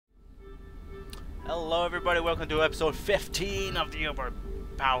Hello everybody, welcome to episode 15 of the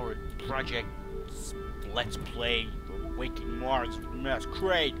Overpowered Project Let's Play Waking Mars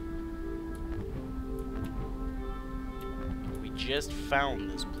Masquerade. We just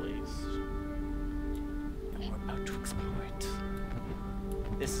found this place and we're about to explore it.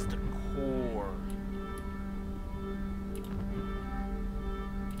 This is the core.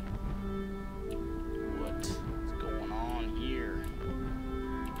 What's going on here?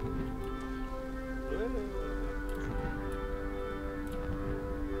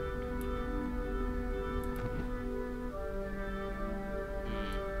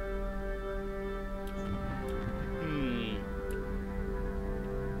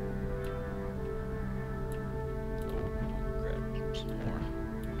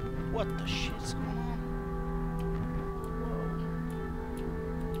 What the shit's going on?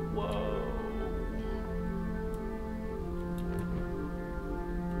 Whoa. Whoa.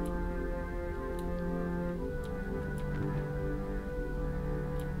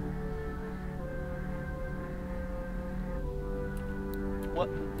 What?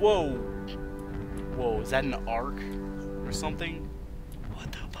 Whoa. Whoa, is that an arc or something?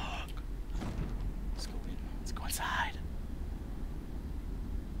 What the fuck? Let's go in. Let's go inside.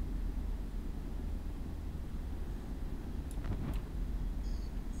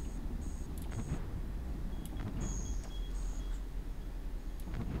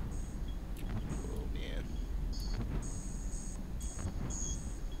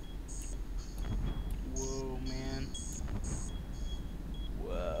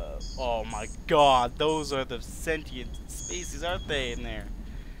 Oh my god, those are the sentient species, aren't they, in there?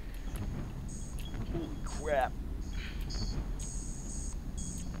 Holy crap.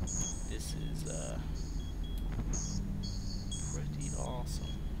 This is, pretty awesome.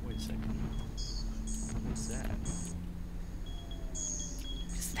 Wait a second. What's that?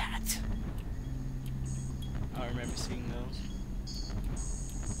 What is that? I remember seeing those.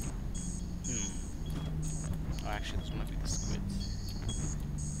 Oh, actually, those might be the squids.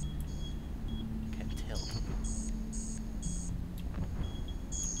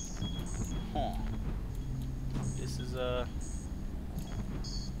 Huh. This is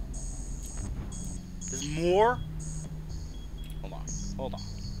there's more? Hold on, hold on.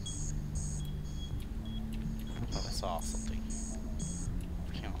 Oh, I saw something.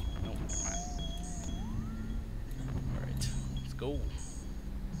 No, never mind. Alright, let's go.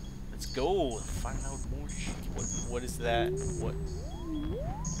 Let's go. Find out more shit. What is that? What?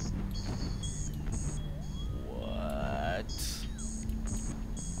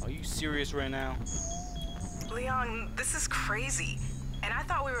 Are you serious right now? Leon, this is crazy. And I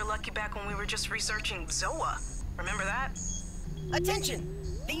thought we were lucky back when we were just researching Zoa. Remember that? Attention!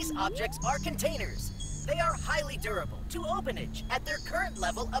 These objects are containers. They are highly durable to openage at their current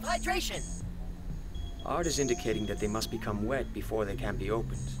level of hydration. Art is indicating that they must become wet before they can be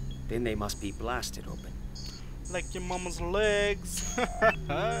opened. Then they must be blasted open. Like your mama's legs.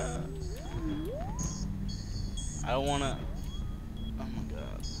 I don't wanna... Oh my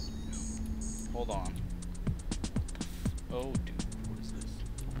god. Hold on. Oh, dude, what is this?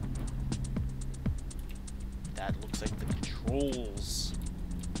 That looks like the controls.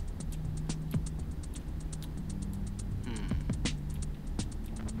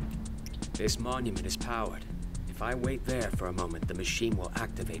 This monument is powered. If I wait there for a moment, the machine will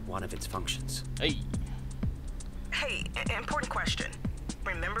activate one of its functions. Hey. Hey, important question.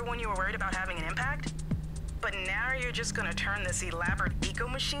 Remember when you were worried about having an impact? But now you're just gonna turn this elaborate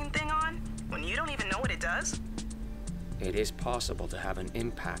eco-machine thing on when you don't even know what it does? It is possible to have an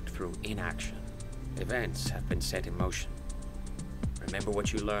impact through inaction. Events have been set in motion. Remember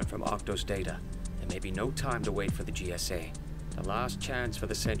what you learned from Octo's data. There may be no time to wait for the GSA. The last chance for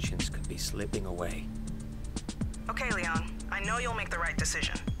the sentients could be slipping away. Okay, Leon. I know you'll make the right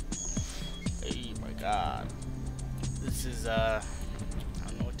decision. Hey, my god. This is, I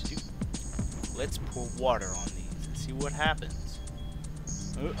don't know what to do. Let's pour water on these and see what happens.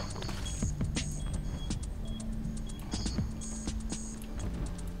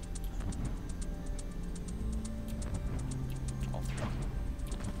 All three.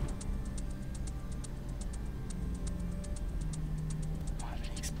 Don't have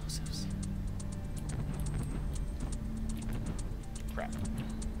any explosives. Crap.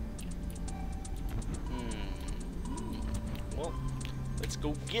 Well, let's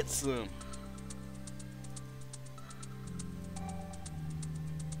go get some.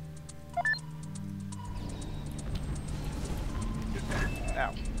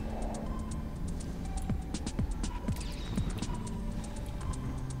 Ow.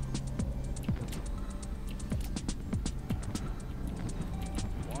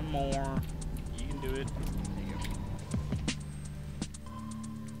 One more. You can can do it. There you go.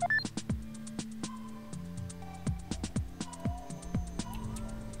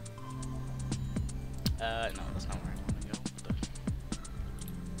 No, that's not where I want to go.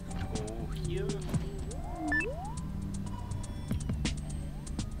 Go here.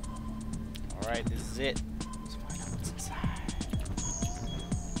 Alright, this is it. Let's find out what's inside.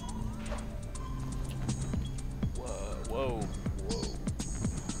 Whoa, whoa, whoa.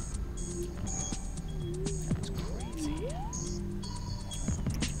 That's crazy.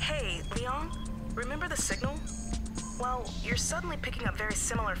 Hey, Leon, remember the signal? Well, you're suddenly picking up very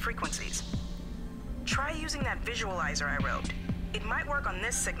similar frequencies. Try using that visualizer I wrote. It might work on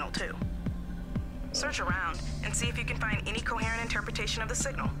this signal too. Search around and see if you can find any coherent interpretation of the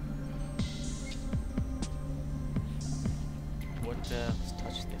signal. Let's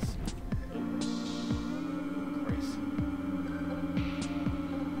touch this. Christ.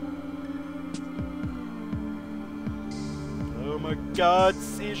 Oh my god,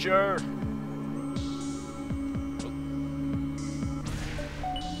 seizure! Oh.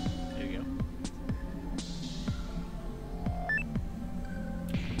 There you go.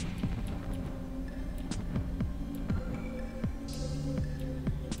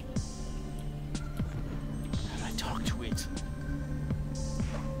 How do I talk to it?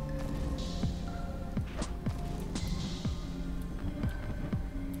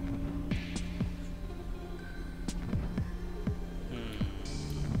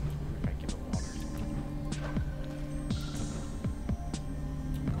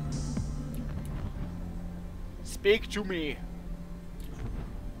 Speak to me.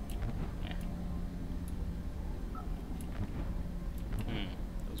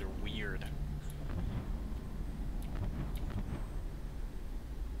 Those are weird.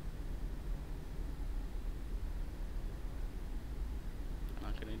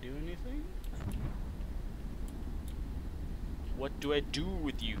 Not gonna do anything? What do I do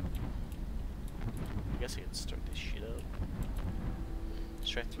with you? I guess I can start this shit up.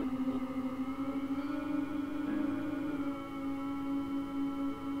 Let's try through.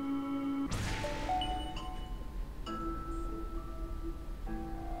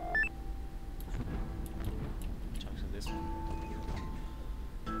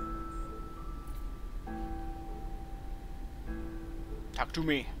 Talk to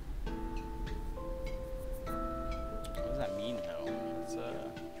me. What does that mean, though? It's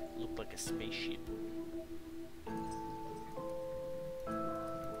looked like a spaceship.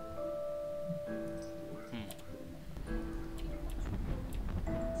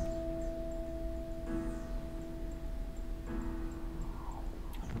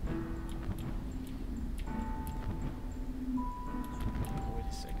 Wait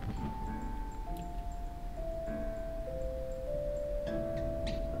a second.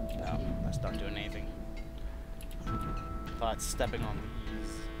 That's not doing anything. Thought stepping on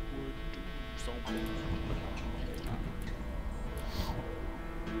these would do something.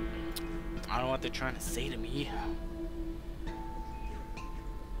 I don't know what they're trying to say to me.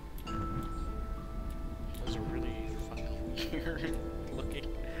 Those are really fucking weird looking.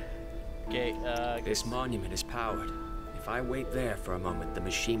 Okay, This monument is powered. If I wait there for a moment, the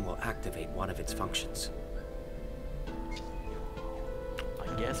machine will activate one of its functions.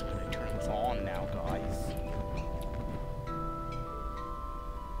 I guess I'm gonna turn this on now, guys.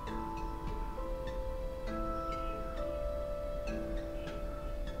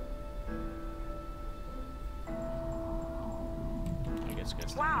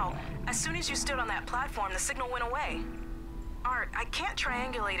 Wow, as soon as you stood on that platform, the signal went away. Art, I can't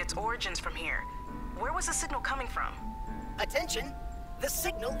triangulate its origins from here. Where was the signal coming from? Attention! The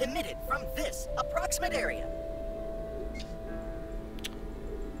signal emitted from this approximate area.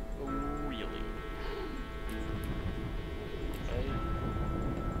 Really? Okay.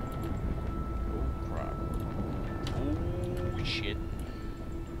 Oh crap. Oh shit.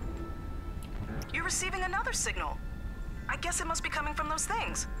 You're receiving another signal. I guess it must be coming from those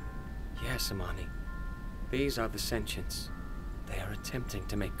things. Yes, Amani. These are the sentients. They are attempting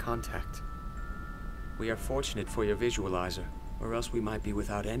to make contact. We are fortunate for your visualizer, or else we might be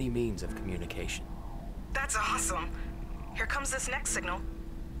without any means of communication. That's awesome. Here comes this next signal.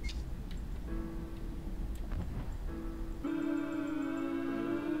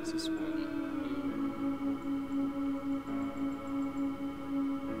 What's this one?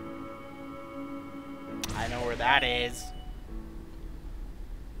 I know where that is.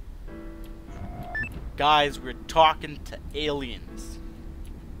 Guys, we're talking to aliens.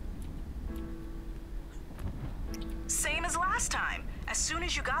 Same as last time. As soon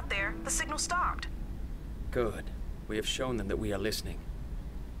as you got there, the signal stopped. Good. We have shown them that we are listening.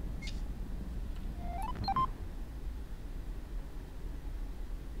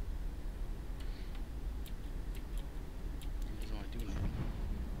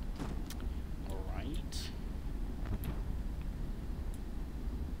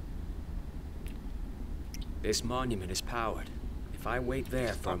 This monument is powered. If I wait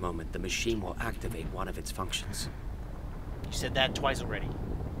there for a moment, the machine will activate one of its functions. You said that twice already.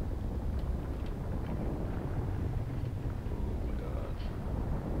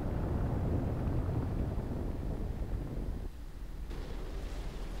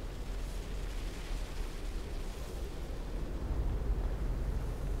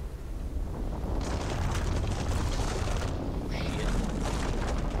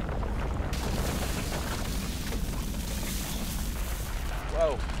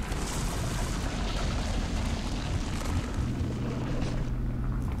 Whoa.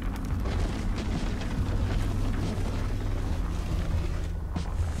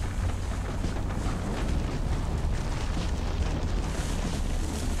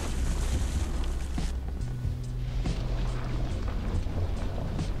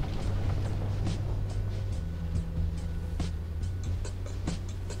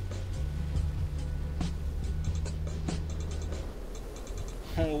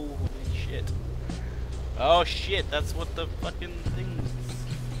 Holy shit. Oh shit, that's what the fucking thing is.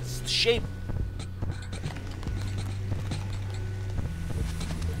 It's the shape.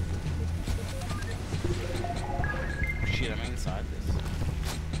 Oh shit, I'm inside this.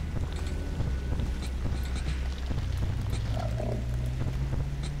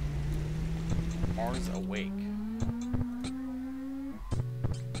 Mars awake.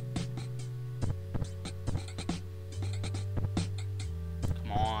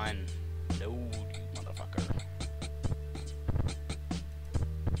 Come on. Load, you motherfucker.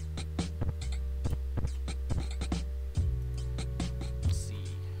 Let's see.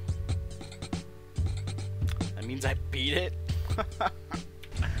 That means I beat it?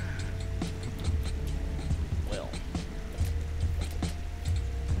 Well.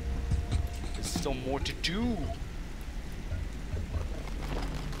 There's still more to do.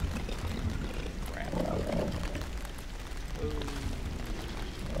 Crap. Oh.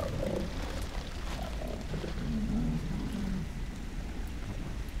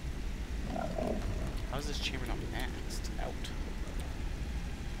 How's this chamber not maxed out?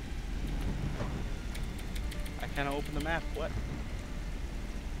 I can't open the map. What?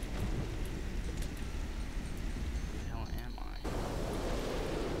 Where the hell am I?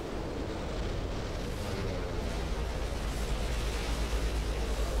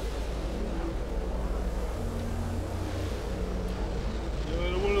 No, I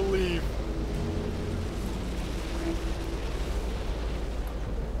don't want to leave.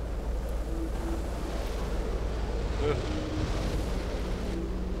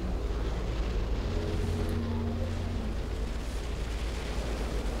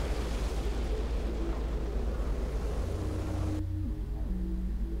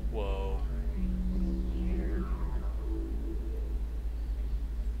 Whoa.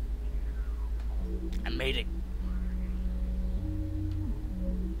 I made it.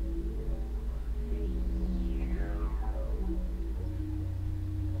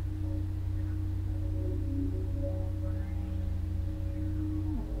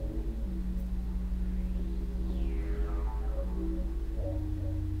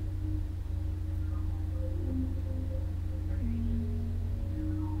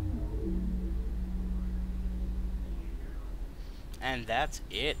 And that's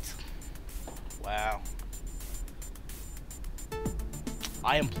it. Wow.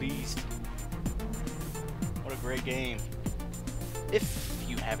 I am pleased. What a great game. If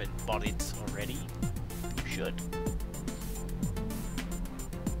you haven't bought it already, you should.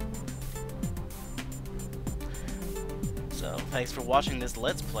 So, thanks for watching this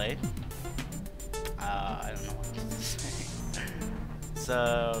Let's Play. I don't know what to say. It's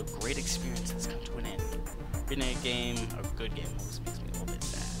a great experience that's come to an end. Being a game, a good game, always makes me a little bit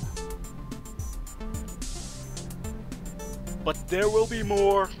sad. But there will be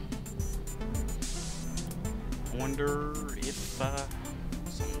more. I wonder if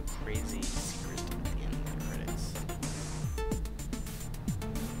some crazy secret in the credits.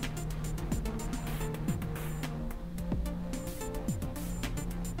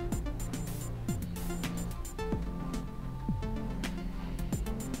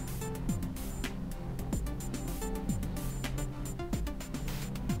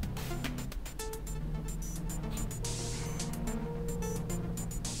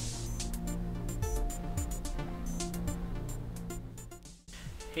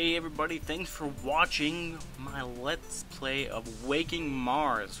 Hey everybody, thanks for watching my Let's Play of Waking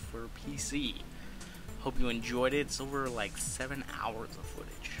Mars for PC. Hope you enjoyed it. It's over like 7 hours of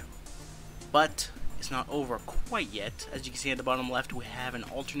footage. But it's not over quite yet. As you can see at the bottom left, we have an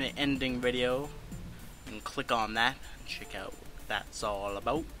alternate ending video. And click on that and check out what that's all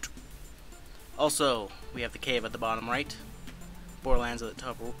about. Also, we have the cave at the bottom right, Borderlands at the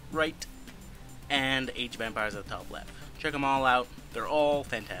top right, and Age of Empires at the top left. Check them all out. They're all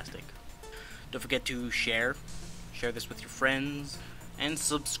fantastic. Don't forget to share this with your friends, and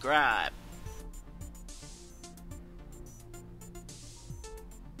subscribe.